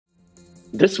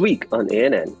This week on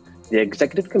ANN, the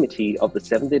Executive Committee of the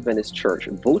Seventh-day Adventist Church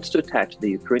votes to attach the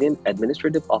Ukrainian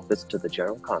Administrative Office to the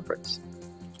General Conference.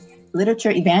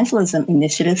 Literature Evangelism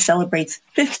Initiative celebrates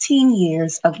 15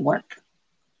 years of work.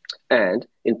 And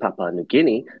in Papua New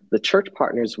Guinea, the church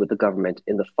partners with the government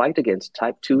in the fight against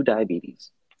type 2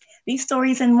 diabetes. These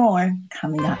stories and more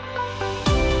coming up.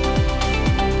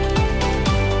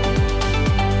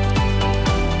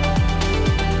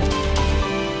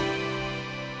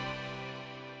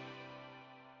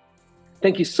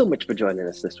 Thank you so much for joining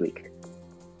us this week.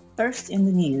 First in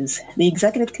the news, the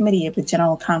Executive Committee of the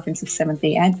General Conference of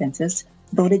Seventh-day Adventists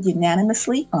voted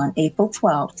unanimously on April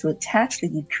 12 to attach the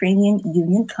Ukrainian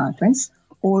Union Conference,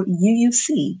 or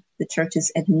UUC, the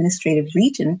church's administrative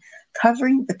region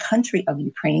covering the country of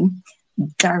Ukraine,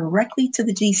 directly to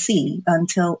the GC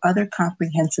until other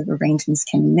comprehensive arrangements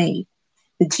can be made.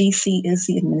 The GC is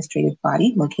the administrative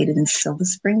body located in Silver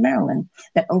Spring, Maryland,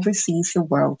 that oversees the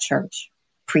World Church.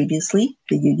 Previously,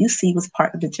 the UUC was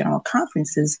part of the General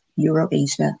Conference's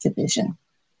Euro-Asia division.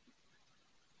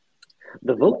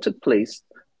 The vote took place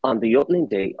on the opening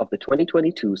day of the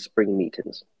 2022 spring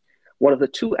meetings, one of the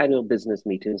two annual business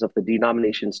meetings of the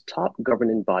denomination's top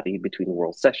governing body between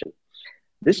world session.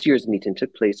 This year's meeting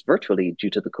took place virtually due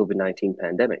to the COVID-19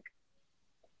 pandemic.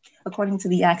 According to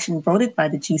the action voted by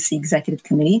the GC Executive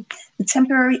Committee, the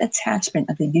temporary attachment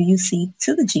of the UUC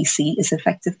to the GC is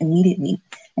effective immediately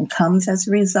and comes as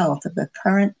a result of the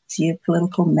current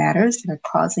geopolitical matters that are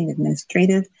causing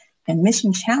administrative and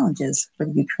mission challenges for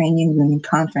the Ukrainian Union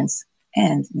Conference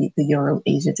and the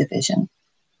Euro-Asia division.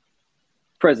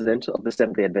 President of the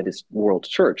Seventh-day Adventist World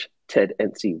Church, Ted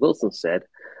N.C. Wilson, said,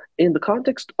 "In the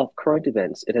context of current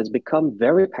events, it has become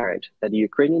very apparent that the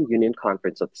Ukrainian Union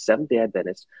Conference of the Seventh-day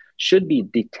Adventists should be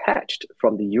detached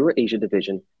from the Euro-Asia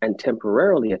division and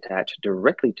temporarily attached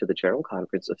directly to the General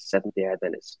Conference of Seventh-day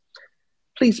Adventists.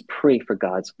 Please pray for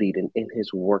God's leading in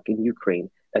his work in Ukraine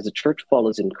as the church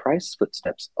follows in Christ's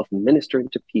footsteps of ministering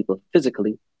to people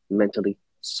physically, mentally,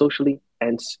 socially,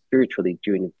 and spiritually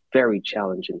during very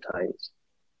challenging times."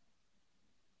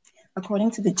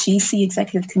 According to the GC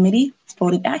Executive Committee,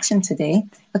 voted action today,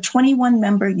 a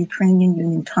 21-member Ukrainian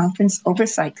Union Conference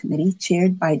Oversight Committee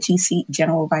chaired by GC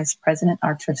General Vice President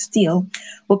Arthur Steele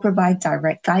will provide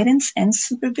direct guidance and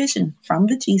supervision from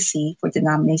the GC for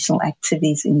denominational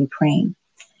activities in Ukraine.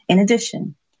 In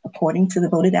addition, according to the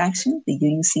voted action, the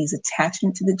UUC's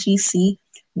attachment to the GC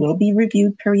will be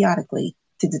reviewed periodically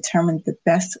to determine the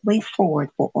best way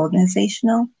forward for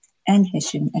organizational and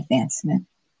mission advancement.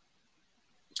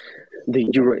 The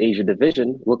Euro-Asia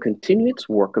division will continue its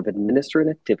work of administering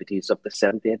activities of the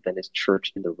Seventh-day Adventist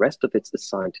Church in the rest of its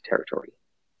assigned territory.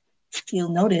 Steele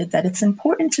noted that it's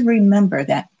important to remember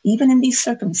that even in these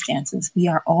circumstances, we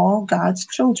are all God's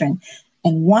children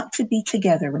and want to be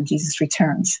together when Jesus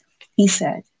returns. He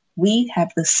said, "We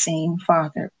have the same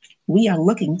Father. We are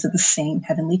looking to the same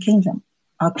heavenly kingdom.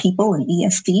 Our people in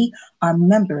ESD are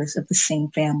members of the same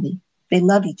family. They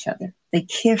love each other, they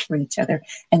care for each other,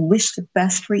 and wish the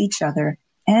best for each other,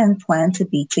 and plan to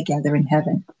be together in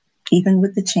heaven. Even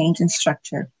with the change in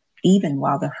structure, even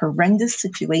while the horrendous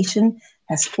situation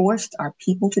has forced our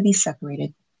people to be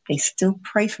separated, they still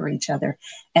pray for each other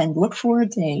and look for a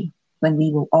day when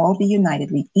we will all be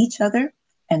united with each other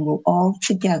and will all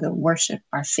together worship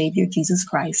our Savior Jesus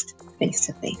Christ face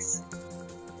to face."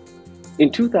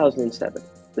 In 2007,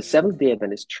 the Seventh-day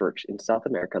Adventist Church in South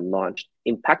America launched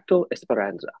Impacto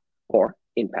Esperança, or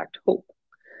Impact Hope.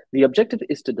 The objective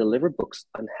is to deliver books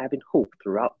on having hope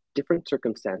throughout different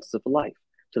circumstances of life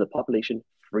to the population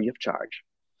free of charge.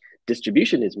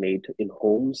 Distribution is made in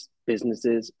homes,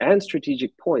 businesses, and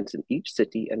strategic points in each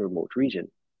city and remote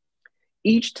region.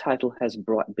 Each title has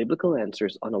brought biblical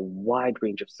answers on a wide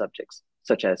range of subjects,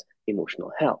 such as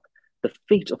emotional health, the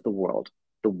fate of the world,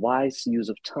 the wise use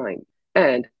of time,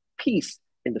 and peace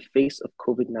in the face of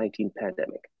COVID-19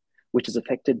 pandemic, which has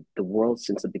affected the world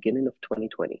since the beginning of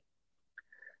 2020.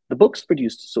 The books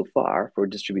produced so far for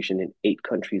distribution in 8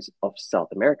 countries of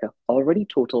South America already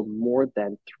total more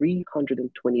than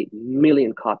 328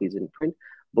 million copies in print,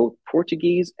 both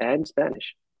Portuguese and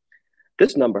Spanish.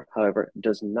 This number, however,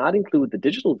 does not include the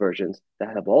digital versions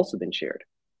that have also been shared.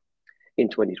 In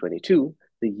 2022,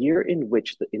 the year in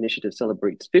which the initiative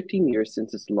celebrates 15 years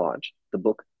since its launch, the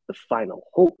book The Final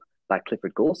Hope by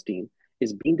Clifford Goldstein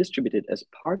is being distributed as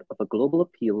part of a global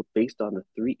appeal based on the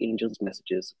 3 angels'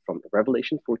 messages from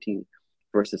Revelation 14,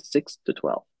 verses 6 to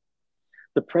 12.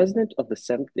 The president of the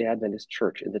Seventh-day Adventist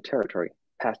Church in the territory,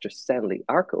 Pastor Stanley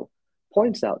Arco,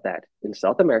 points out that in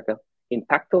South America,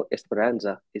 Impacto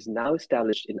Esperança is now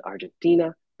established in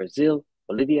Argentina, Brazil,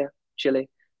 Bolivia, Chile,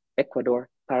 Ecuador,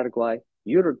 Paraguay,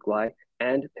 Uruguay,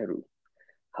 and Peru.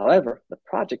 However, the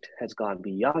project has gone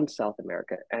beyond South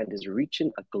America and is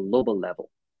reaching a global level.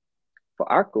 For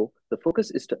ARCO, the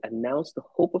focus is to announce the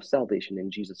hope of salvation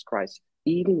in Jesus Christ,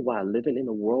 even while living in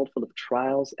a world full of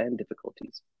trials and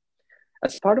difficulties.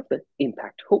 As part of the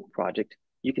Impact Hope project,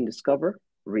 you can discover,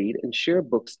 read, and share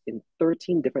books in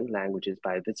 13 different languages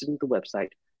by visiting the website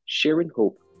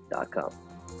sharinghope.com.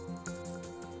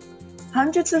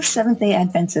 Hundreds of Seventh-day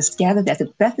Adventists gathered at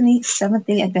the Bethany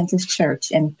Seventh-day Adventist Church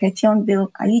in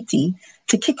Pétionville, Haiti,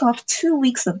 to kick off 2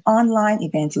 weeks of online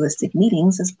evangelistic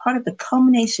meetings as part of the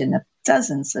culmination of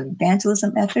dozens of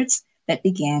evangelism efforts that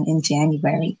began in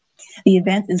January. The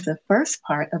event is the first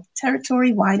part of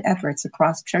territory-wide efforts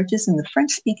across churches in the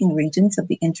French-speaking regions of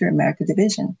the Inter-America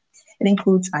Division. It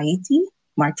includes Haiti,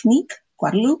 Martinique,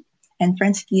 Guadeloupe, and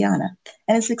French Guiana,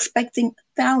 and is expecting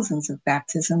thousands of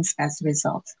baptisms as a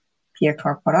result. Pierre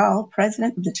Corporal,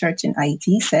 president of the church in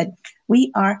Haiti, said,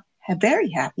 "We are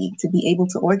very happy to be able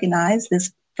to organize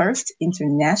this first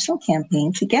international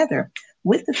campaign together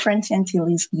with the French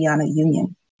Antilles Guiana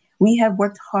Union. We have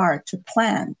worked hard to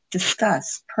plan,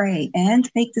 discuss, pray, and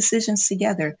make decisions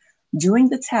together doing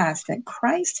the task that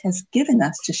Christ has given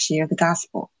us to share the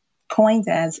gospel." Coined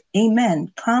as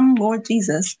Amen, Come Lord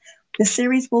Jesus, the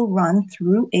series will run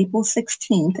through April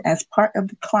 16th as part of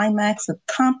the climax of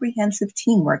comprehensive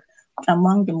teamwork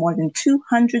among the more than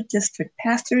 200 district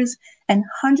pastors and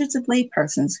hundreds of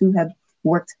laypersons who have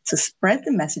worked to spread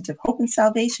the message of hope and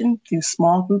salvation through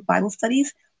small group Bible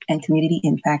studies and community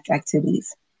impact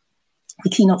activities.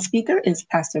 The keynote speaker is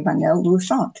Pastor Vanel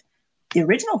Louisant. The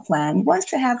original plan was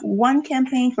to have one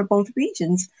campaign for both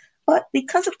regions, but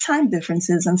because of time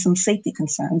differences and some safety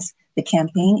concerns, the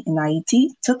campaign in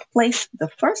Haiti took place the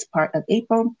first part of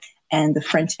April, and the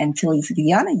French Antilles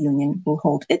Guiana Union will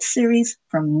hold its series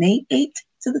from May 8th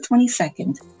to the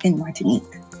 22nd in Martinique.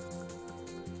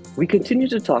 We continue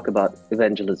to talk about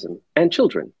evangelism and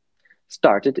children.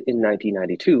 Started in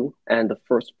 1992 and the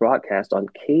first broadcast on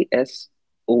KSOH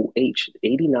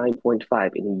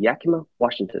 89.5 in Yakima,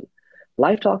 Washington,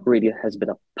 Live Talk Radio has been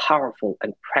a powerful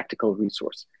and practical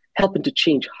resource, helping to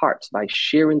change hearts by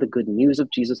sharing the good news of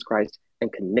Jesus Christ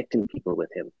and connecting people with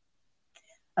him.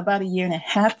 About a year and a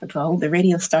half ago, the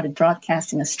radio started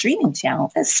broadcasting a streaming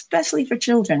channel especially for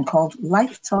children called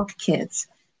Life Talk Kids.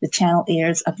 The channel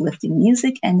airs uplifting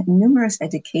music and numerous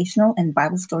educational and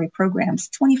Bible story programs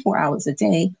 24 hours a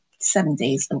day, 7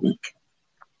 days a week.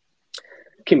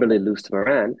 Kimberly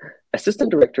Luce-Moran, Assistant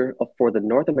Director for the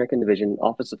North American Division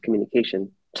Office of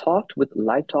Communication, talked with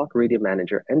Live Talk Radio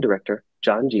Manager and Director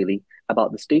John Geely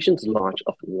about the station's launch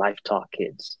of Life Talk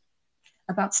Kids.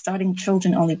 About starting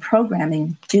children-only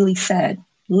programming, Julie said,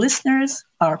 "Listeners,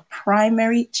 our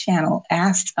primary channel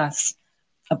asked us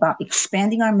about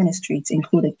expanding our ministry to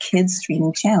include a kids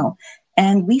streaming channel,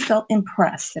 and we felt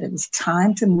impressed that it was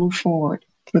time to move forward.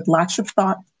 With lots of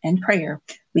thought and prayer,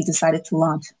 we decided to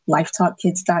launch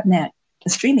lifetalkkids.net, a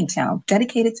streaming channel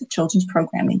dedicated to children's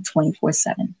programming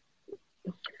 24/7.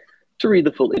 To read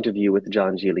the full interview with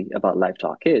John Geely about Life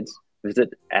Talk Kids,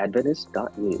 visit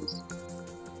adventist.news.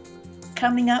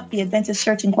 Coming up, the Adventist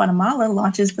Church in Guatemala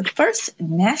launches the first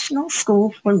National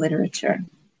School for Literature.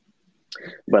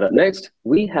 But up next,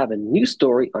 we have a new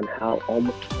story on how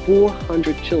almost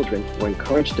 400 children were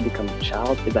encouraged to become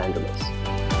child evangelists.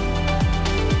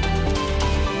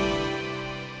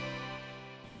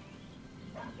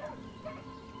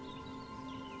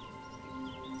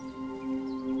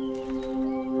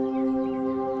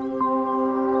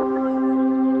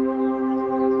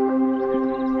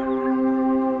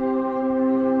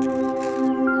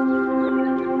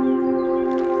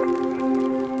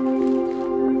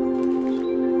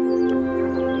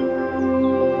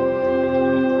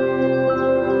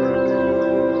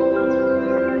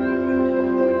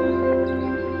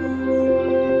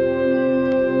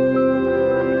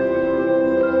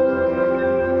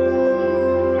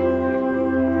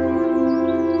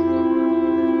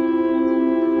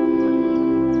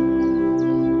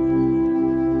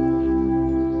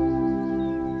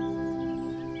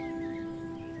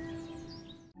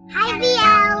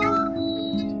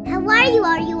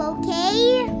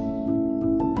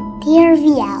 Dear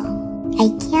VL, I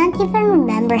can't even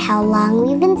remember how long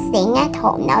we've been staying at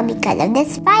home now because of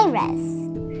this virus.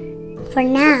 For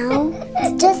now,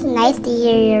 it's just nice to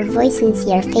hear your voice and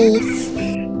see your face.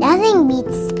 Nothing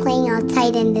beats playing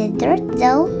outside in the dirt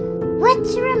though.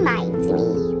 Which reminds me,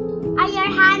 are your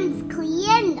hands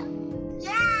clean?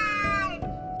 Yes!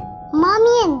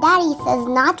 Mommy and Daddy says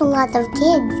not a lot of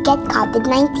kids get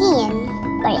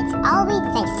COVID-19, but it's always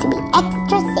nice to be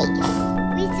extra safe.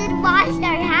 We should wash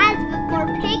our hands before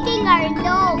picking our nose.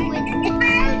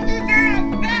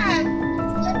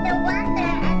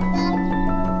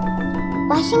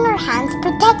 washing our hands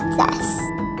protects us,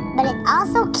 but it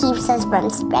also keeps us from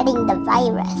spreading the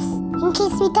virus in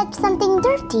case we touch something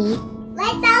dirty.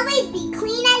 Let's always be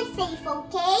clean and safe,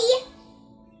 okay?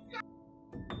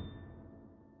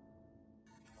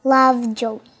 Love,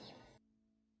 Joey.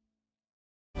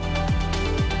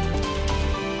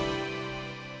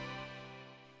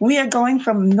 We are going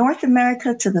from North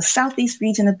America to the southeast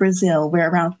region of Brazil, where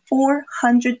around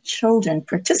 400 children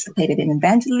participated in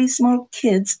Evangelismo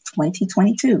Kids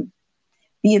 2022.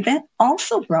 The event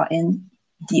also brought in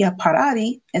Dia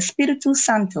Parari Espírito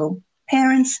Santo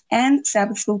parents and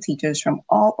Sabbath school teachers from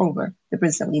all over the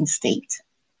Brazilian state.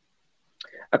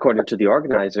 According to the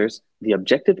organizers, the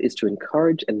objective is to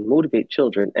encourage and motivate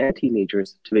children and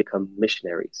teenagers to become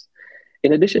missionaries.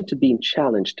 In addition to being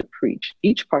challenged to preach,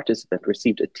 each participant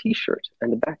received a t-shirt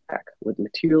and a backpack with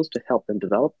materials to help them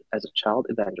develop as a child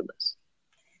evangelist.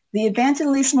 The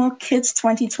Evangelismo Kids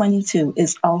 2022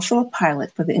 is also a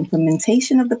pilot for the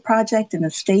implementation of the project in the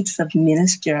states of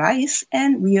Minas Gerais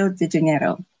and Rio de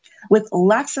Janeiro. With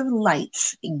lots of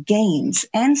lights, games,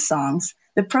 and songs,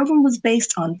 the program was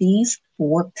based on these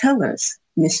 4 pillars: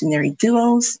 missionary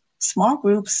duos, small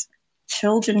groups,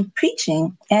 children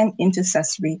preaching, and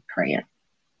intercessory prayer.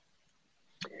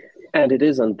 And it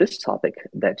is on this topic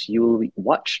that you will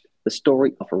watch the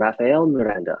story of Rafael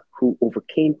Miranda, who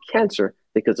overcame cancer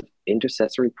because of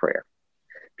intercessory prayer.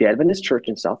 The Adventist Church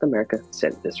in South America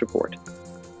sent this report.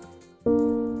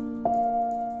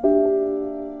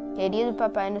 Querido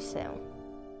Papai no Céu,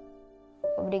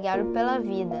 obrigado pela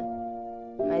vida,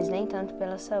 mas nem tanto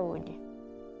pela saúde.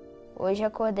 Hoje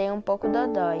acordei um pouco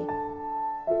dodói,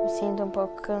 me sinto um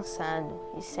pouco cansado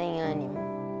e sem ânimo.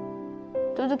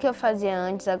 Tudo que eu fazia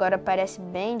antes agora parece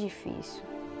bem difícil.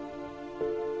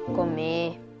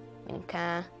 Comer,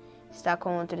 brincar, estar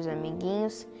com outros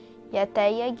amiguinhos e até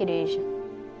ir à igreja.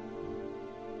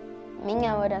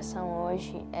 Minha oração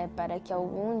hoje é para que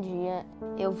algum dia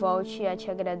eu volte a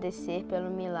te agradecer pelo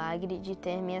milagre de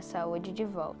ter minha saúde de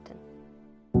volta.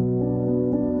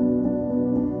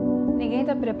 Ninguém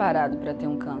está preparado para ter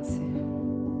um câncer.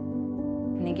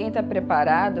 Ninguém está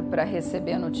preparado para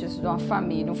receber a notícia de uma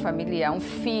família, um familiar, um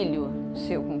filho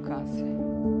seu com câncer.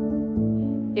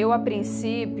 Eu, a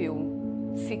princípio,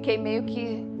 fiquei meio que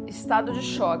em estado de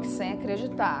choque, sem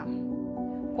acreditar.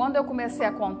 Quando eu comecei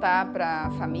a contar para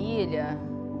a família,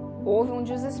 houve um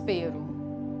desespero.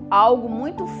 Algo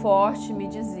muito forte me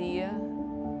dizia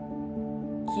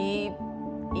que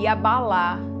ia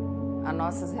abalar as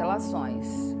nossas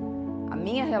relações. A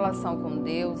minha relação com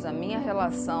Deus, a minha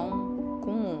relação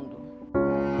com o mundo.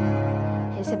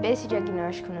 Receber esse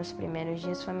diagnóstico nos primeiros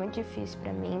dias foi muito difícil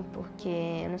para mim, porque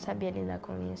eu não sabia lidar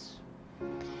com isso.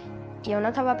 E eu não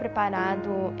estava preparado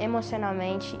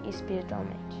emocionalmente e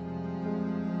espiritualmente.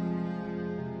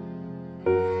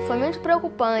 Foi muito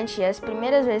preocupante. As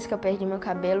primeiras vezes que eu perdi meu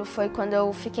cabelo foi quando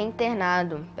eu fiquei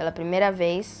internado pela primeira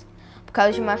vez por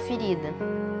causa de uma ferida.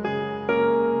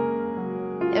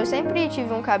 Eu sempre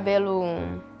tive um cabelo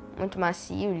muito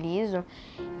macio, liso,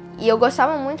 e eu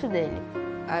gostava muito dele.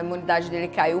 A imunidade dele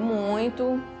caiu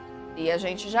muito e a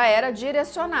gente já era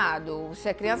direcionado. Se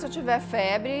a criança tiver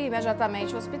febre,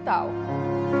 imediatamente ao hospital.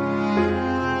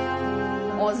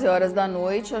 11 horas da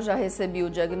noite eu já recebi o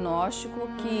diagnóstico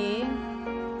que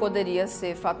poderia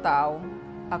ser fatal.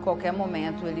 A qualquer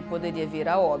momento ele poderia vir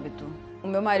a óbito. O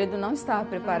meu marido não estava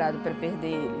preparado para perder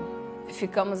ele.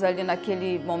 Ficamos ali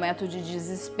naquele momento de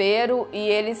desespero e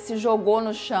ele se jogou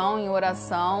no chão em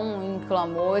oração, em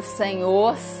clamor: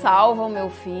 Senhor, salva o meu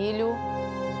filho.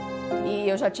 E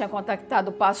eu já tinha contactado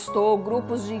o pastor,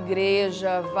 grupos de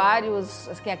igreja, vários,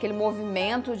 aquele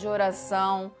movimento de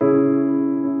oração.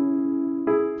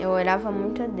 Eu orava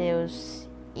muito a Deus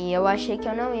e eu achei que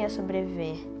eu não ia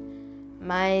sobreviver.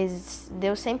 Mas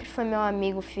Deus sempre foi meu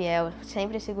amigo fiel,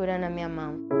 sempre segurando a minha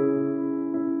mão.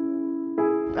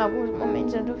 Alguns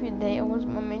momentos eu duvidei, alguns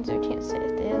momentos eu tinha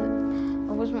certeza,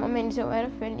 alguns momentos eu era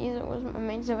feliz, alguns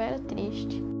momentos eu era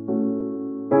triste.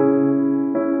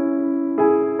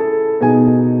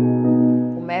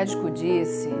 O médico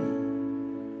disse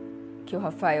que o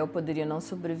Rafael poderia não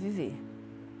sobreviver,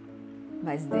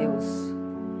 mas Deus,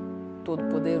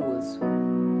 Todo-Poderoso,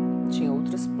 tinha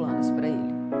outros planos para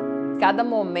ele. Cada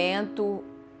momento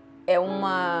é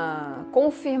uma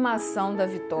confirmação da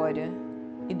vitória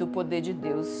e do poder de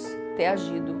Deus ter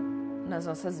agido nas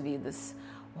nossas vidas.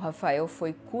 O Rafael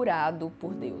foi curado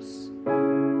por Deus.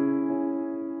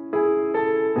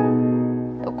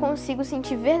 Eu consigo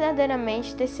sentir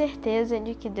verdadeiramente, ter certeza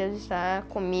de que Deus está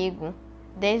comigo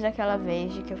desde aquela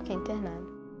vez de que eu fiquei internado.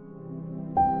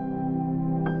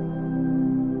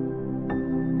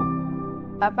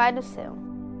 Papai do Céu,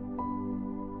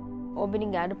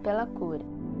 Obrigado pela cura.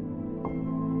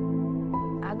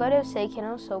 Agora eu sei que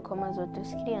não sou como as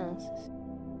outras crianças,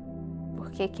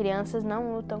 porque crianças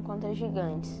não lutam contra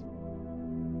gigantes.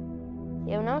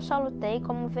 Eu não só lutei,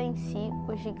 como venci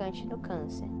o gigante do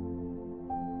câncer.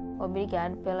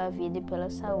 Obrigado pela vida e pela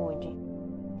saúde.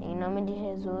 Em nome de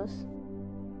Jesus.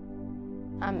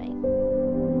 Amém.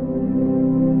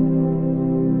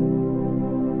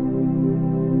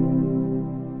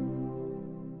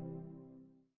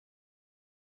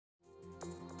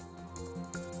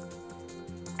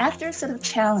 After a set of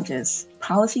challenges,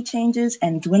 policy changes,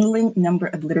 and dwindling number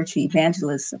of literature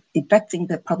evangelists affecting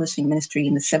the publishing ministry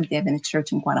in the Seventh-day Adventist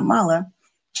Church in Guatemala,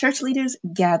 church leaders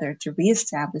gathered to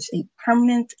reestablish a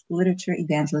permanent literature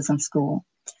evangelism school.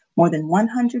 More than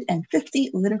 150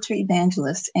 literature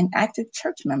evangelists and active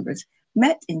church members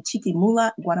met in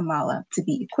Chiquimula, Guatemala, to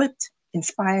be equipped,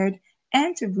 inspired,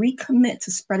 and to recommit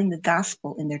to spreading the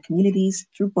gospel in their communities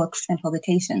through books and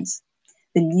publications.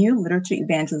 The new Literature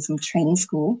Evangelism Training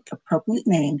School, appropriately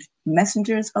named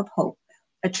Messengers of Hope,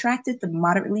 attracted the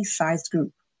moderately sized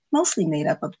group, mostly made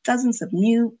up of dozens of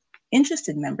new,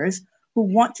 interested members who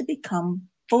want to become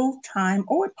full-time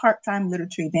or part-time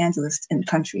literature evangelists in the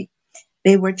country.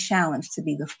 They were challenged to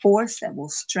be the force that will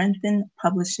strengthen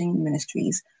publishing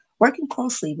ministries, working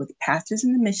closely with pastors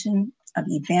in the mission of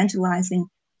evangelizing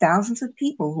thousands of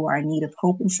people who are in need of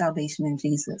hope and salvation in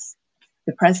Jesus.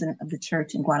 The president of the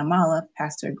church in Guatemala,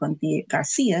 Pastor Gontier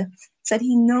Garcia, said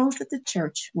he knows that the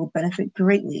church will benefit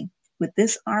greatly with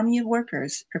this army of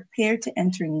workers prepared to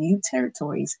enter new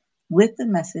territories with the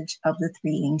message of the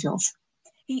three angels.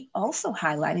 He also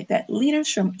highlighted that leaders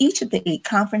from each of the 8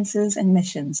 conferences and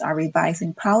missions are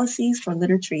revising policies for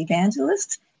literature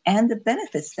evangelists and the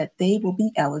benefits that they will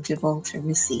be eligible to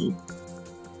receive.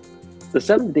 The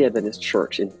Seventh-day Adventist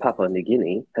Church in Papua New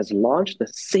Guinea has launched the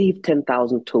Save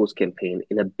 10,000 Toes campaign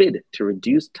in a bid to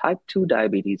reduce type 2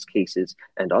 diabetes cases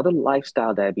and other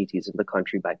lifestyle diabetes in the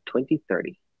country by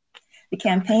 2030. The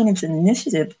campaign is an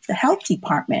initiative of the health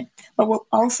department, but will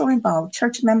also involve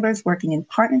church members working in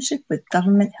partnership with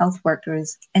government health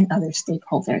workers and other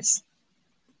stakeholders.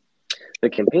 The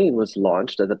campaign was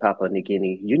launched at the Papua New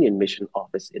Guinea Union Mission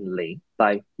Office in Leh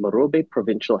by Morobe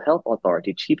Provincial Health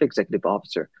Authority Chief Executive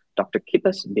Officer, Dr.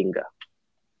 Kipas Binga.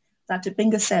 Dr.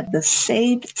 Binga said the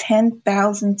Save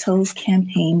 10,000 Toes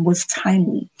campaign was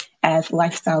timely as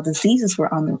lifestyle diseases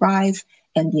were on the rise,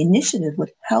 and the initiative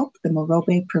would help the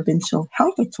Morobe Provincial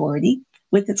Health Authority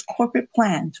with its corporate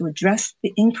plan to address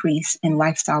the increase in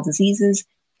lifestyle diseases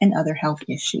and other health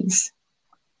issues.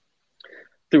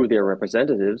 Through their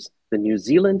representatives, the New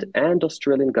Zealand and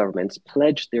Australian governments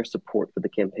pledged their support for the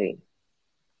campaign.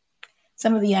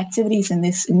 Some of the activities in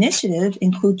this initiative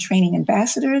include training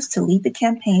ambassadors to lead the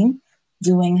campaign,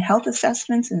 doing health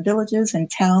assessments in villages and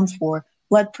towns for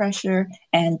blood pressure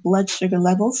and blood sugar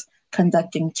levels,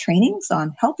 conducting trainings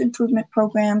on health improvement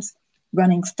programs,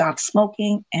 running Stop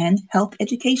Smoking and health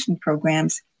education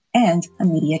programs, and a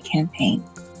media campaign.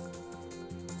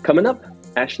 Coming up,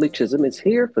 Ashley Chisholm is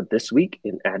here for This Week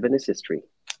in Adventist History.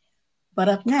 But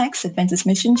up next, Adventist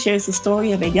Mission shares the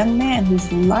story of a young man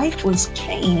whose life was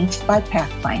changed by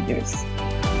Pathfinders.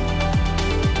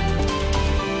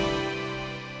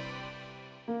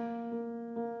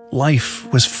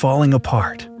 Life was falling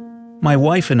apart. My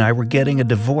wife and I were getting a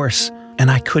divorce, and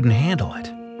I couldn't handle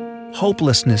it.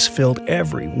 Hopelessness filled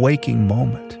every waking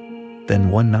moment. Then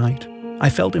one night, I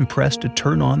felt impressed to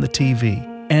turn on the TV,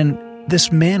 and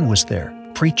this man was there,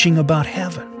 preaching about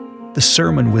heaven. The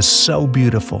sermon was so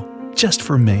beautiful, just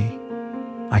for me.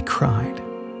 I cried,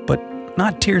 but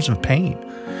not tears of pain.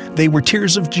 They were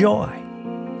tears of joy.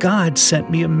 God sent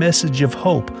me a message of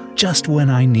hope just when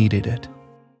I needed it.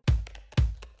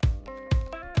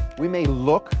 We may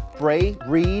look, pray,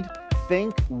 read,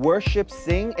 think, worship,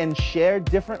 sing, and share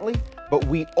differently, but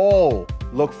we all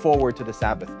look forward to the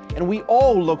Sabbath, and we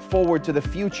all look forward to the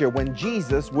future when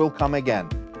Jesus will come again.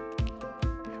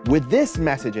 With this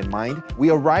message in mind, we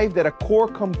arrived at a core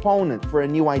component for a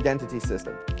new identity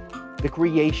system, the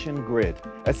creation grid,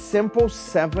 a simple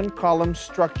 7-column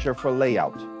structure for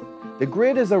layout. The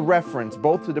grid is a reference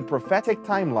both to the prophetic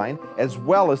timeline as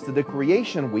well as to the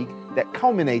creation week that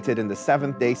culminated in the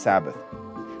 7th-day Sabbath.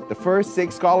 The first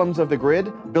 6 columns of the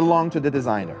grid belong to the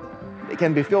designer. It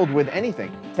can be filled with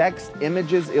anything: text,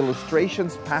 images,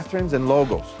 illustrations, patterns, and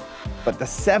logos. But the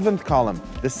 7th column,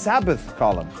 the Sabbath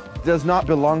column, does not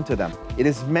belong to them. It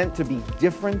is meant to be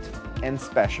different and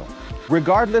special.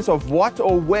 Regardless of what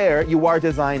or where you are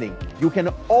designing, you can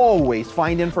always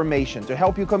find information to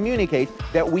help you communicate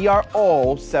that we are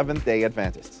all Seventh-day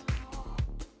Adventists.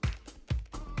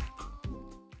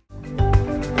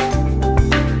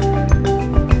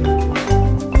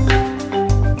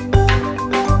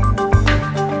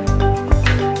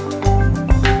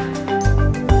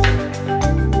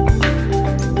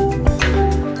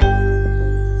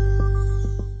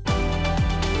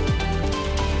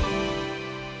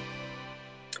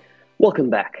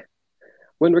 Welcome back.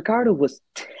 When Ricardo was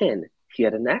 10, he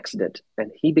had an accident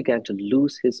and he began to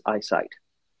lose his eyesight.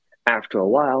 After a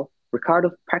while,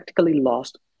 Ricardo practically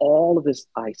lost all of his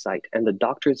eyesight, and the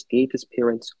doctors gave his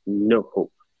parents no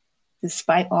hope.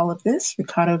 Despite all of this,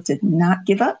 Ricardo did not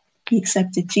give up. He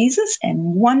accepted Jesus, and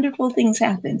wonderful things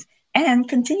happened and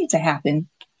continue to happen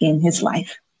in his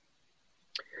life.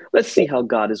 Let's see how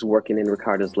God is working in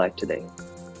Ricardo's life today.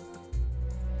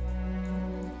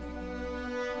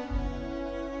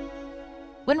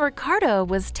 When Ricardo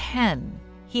was 10,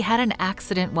 he had an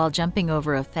accident while jumping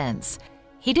over a fence.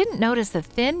 He didn't notice a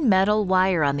thin metal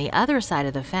wire on the other side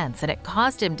of the fence, and it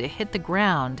caused him to hit the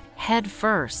ground head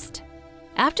first.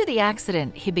 After the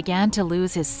accident, he began to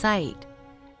lose his sight.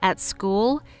 At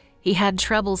school, he had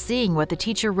trouble seeing what the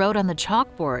teacher wrote on the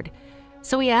chalkboard,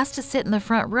 so he asked to sit in the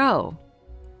front row.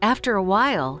 After a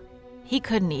while, he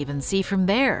couldn't even see from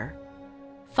there.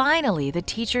 Finally, the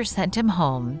teacher sent him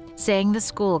home, saying the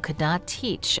school could not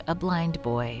teach a blind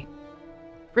boy.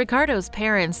 Ricardo's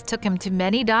parents took him to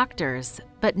many doctors,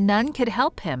 but none could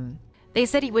help him. They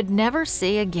said he would never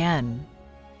see again.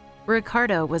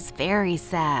 Ricardo was very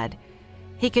sad.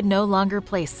 He could no longer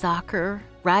play soccer,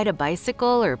 ride a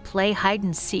bicycle, or play hide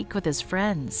and seek with his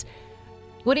friends.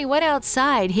 When he went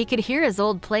outside, he could hear his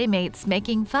old playmates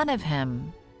making fun of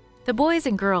him. The boys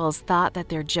and girls thought that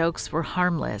their jokes were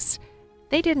harmless.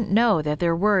 They didn't know that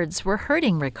their words were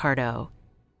hurting Ricardo.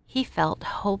 He felt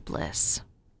hopeless.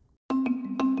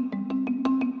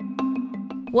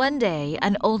 One day,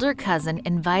 an older cousin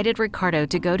invited Ricardo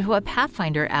to go to a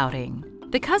Pathfinder outing.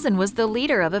 The cousin was the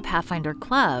leader of a Pathfinder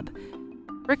club.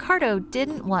 Ricardo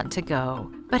didn't want to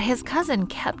go, but his cousin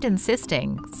kept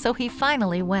insisting, so he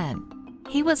finally went.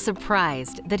 He was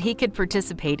surprised that he could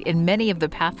participate in many of the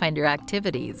Pathfinder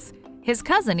activities. His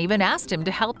cousin even asked him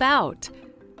to help out.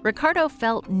 Ricardo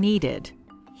felt needed.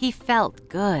 He felt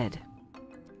good.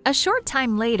 A short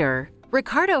time later,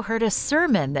 Ricardo heard a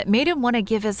sermon that made him want to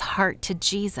give his heart to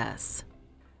Jesus.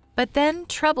 But then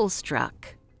trouble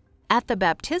struck. At the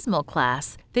baptismal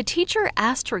class, the teacher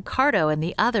asked Ricardo and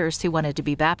the others who wanted to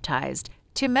be baptized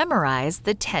to memorize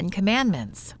the 10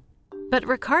 Commandments. But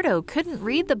Ricardo couldn't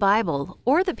read the Bible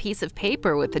or the piece of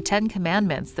paper with the 10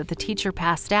 Commandments that the teacher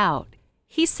passed out.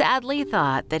 He sadly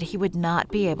thought that he would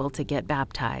not be able to get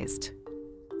baptized.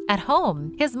 At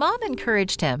home, his mom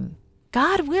encouraged him.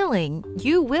 "God willing,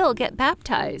 you will get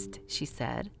baptized," she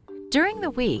said. During the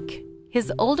week,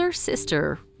 his older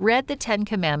sister read the 10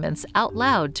 Commandments out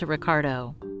loud to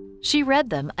Ricardo. She read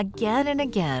them again and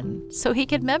again so he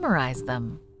could memorize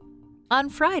them. On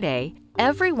Friday,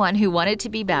 everyone who wanted to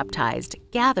be baptized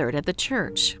gathered at the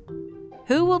church.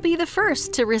 "Who will be the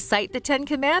first to recite the 10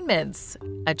 Commandments?"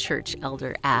 a church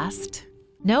elder asked.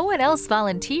 No one else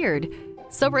volunteered,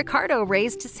 so Ricardo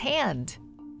raised his hand.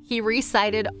 He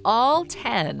recited all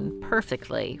 10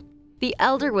 perfectly. The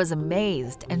elder was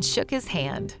amazed and shook his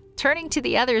hand. Turning to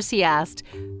the others, he asked,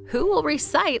 "Who will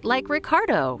recite like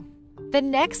Ricardo?" The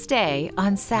next day,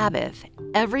 on Sabbath,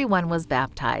 everyone was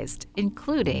baptized,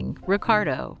 including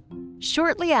Ricardo.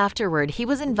 Shortly afterward, he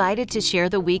was invited to share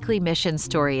the weekly mission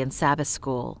story in Sabbath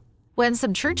school. When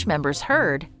some church members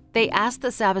heard, they asked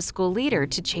the Sabbath school leader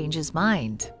to change his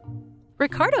mind.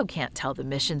 "Ricardo can't tell the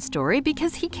mission story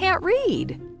because he can't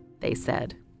read," they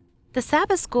said. The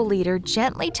Sabbath school leader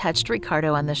gently touched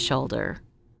Ricardo on the shoulder.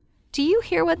 "Do you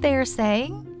hear what they are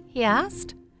saying?" he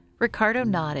asked. Ricardo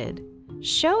nodded.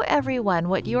 "Show everyone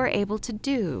what you are able to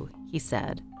do," he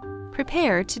said.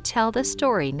 "Prepare to tell the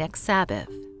story next Sabbath."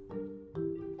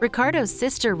 Ricardo's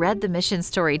sister read the mission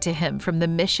story to him from the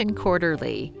Mission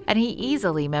Quarterly, and he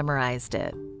easily memorized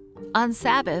it. On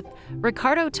Sabbath,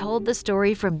 Ricardo told the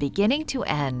story from beginning to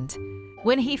end.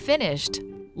 When he finished,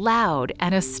 loud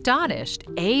and astonished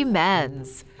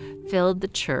amens filled the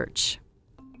church.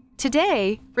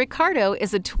 Today, Ricardo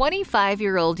is a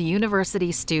 25-year-old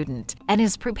university student and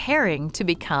is preparing to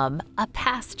become a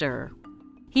pastor.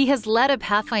 He has led a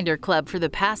Pathfinder club for the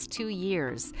past 2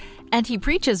 years, and he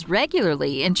preaches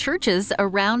regularly in churches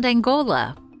around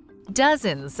Angola.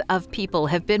 Dozens of people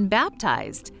have been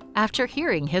baptized after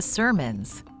hearing his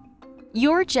sermons.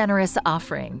 Your generous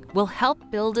offering will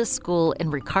help build a school in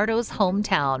Ricardo's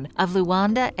hometown of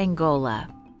Luanda, Angola.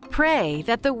 Pray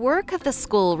that the work of the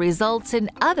school results in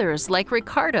others like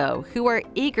Ricardo who are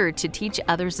eager to teach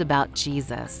others about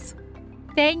Jesus.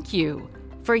 Thank you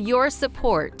for your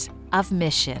support of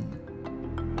mission.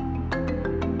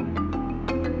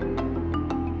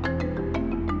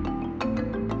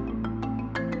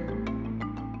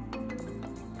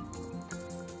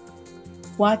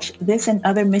 Watch this and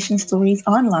other mission stories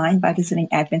online by visiting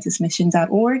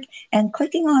AdventistMission.org and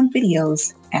clicking on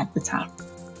videos at the top.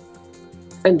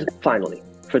 And finally,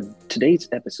 for today's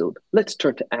episode, let's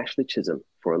turn to Ashley Chisholm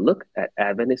for a look at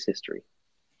Adventist history.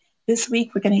 This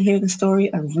week, we're going to hear the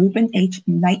story of Reuben H.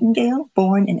 Nightingale,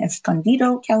 born in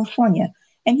Escondido, California,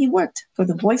 and he worked for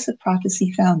the Voice of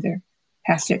Prophecy founder,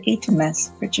 Pastor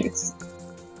H.M.S. Richards.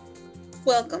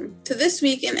 Welcome to This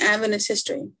Week in Adventist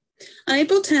History. On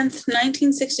April 10th,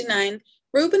 1969,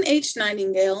 Reuben H.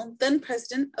 Nightingale, then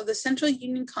president of the Central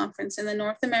Union Conference in the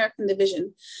North American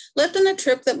Division, left on a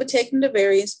trip that would take him to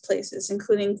various places,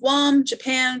 including Guam,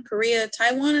 Japan, Korea,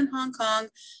 Taiwan and Hong Kong,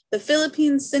 the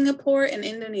Philippines, Singapore, and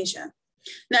Indonesia.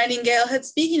 Nightingale had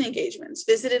speaking engagements,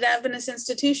 visited Adventist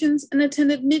institutions, and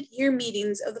attended mid-year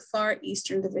meetings of the Far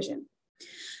Eastern Division.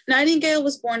 Nightingale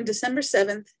was born December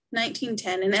 7th,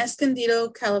 1910, in Escondido,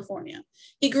 California.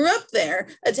 He grew up there,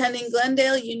 attending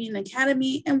Glendale Union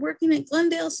Academy and working at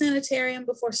Glendale Sanitarium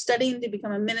before studying to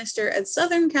become a minister at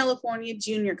Southern California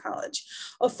Junior College,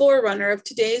 a forerunner of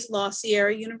today's La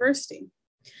Sierra University.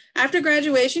 After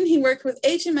graduation, he worked with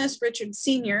H.M.S. Richards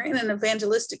Sr. in an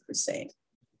evangelistic crusade.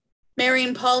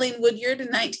 Marrying Pauline Woodyard in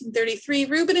 1933,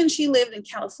 Reuben and she lived in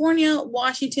California,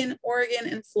 Washington, Oregon,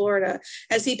 and Florida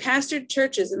as he pastored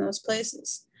churches in those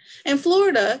places. In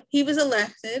Florida, he was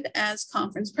elected as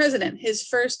conference president, his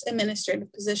first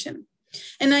administrative position.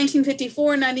 In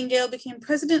 1954, Nightingale became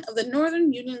president of the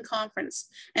Northern Union Conference,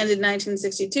 and in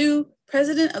 1962,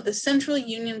 president of the Central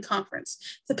Union Conference,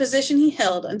 the position he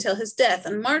held until his death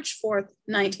on March 4th,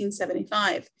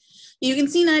 1975. You can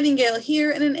see Nightingale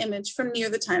here in an image from near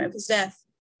the time of his death.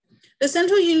 The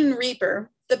Central Union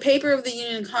Reaper, the paper of the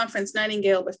Union Conference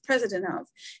Nightingale was president of,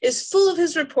 is full of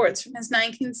his reports from his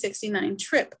 1969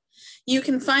 trip. You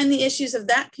can find the issues of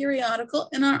that periodical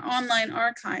in our online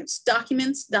archives,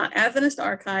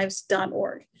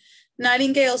 documents.adventistarchives.org.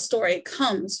 Nightingale's story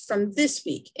comes from This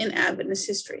Week in Adventist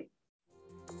History.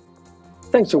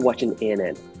 Thanks for watching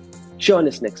ANN. Join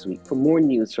us next week for more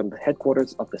news from the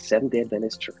headquarters of the Seventh-day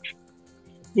Adventist Church.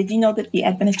 Did you know that the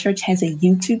Adventist Church has a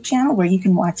YouTube channel where you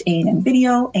can watch ANN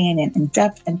Video, ANN In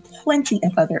Depth, and plenty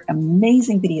of other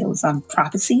amazing videos on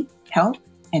prophecy, health,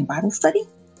 and Bible study?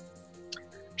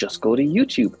 Just go to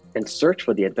YouTube and search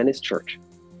for the Adventist Church.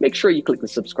 Make sure you click the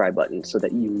subscribe button so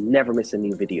that you never miss a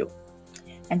new video.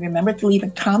 And remember to leave a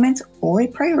comment or a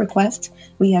prayer request.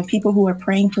 We have people who are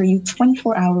praying for you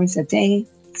 24 hours a day,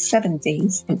 7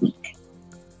 days a week.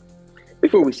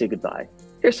 Before we say goodbye,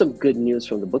 here's some good news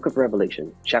from the book of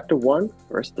Revelation, chapter 1,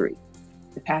 verse 3.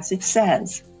 The passage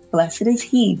says, "Blessed is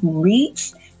he who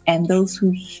reads and those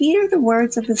who hear the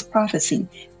words of this prophecy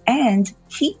and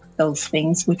keep those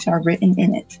things which are written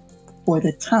in it, for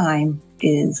the time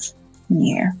is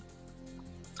near."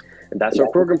 And that's our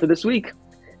program for this week.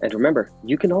 And remember,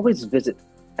 you can always visit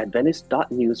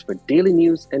Adventist.news for daily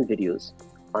news and videos.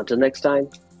 Until next time,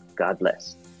 God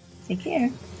bless. Take care.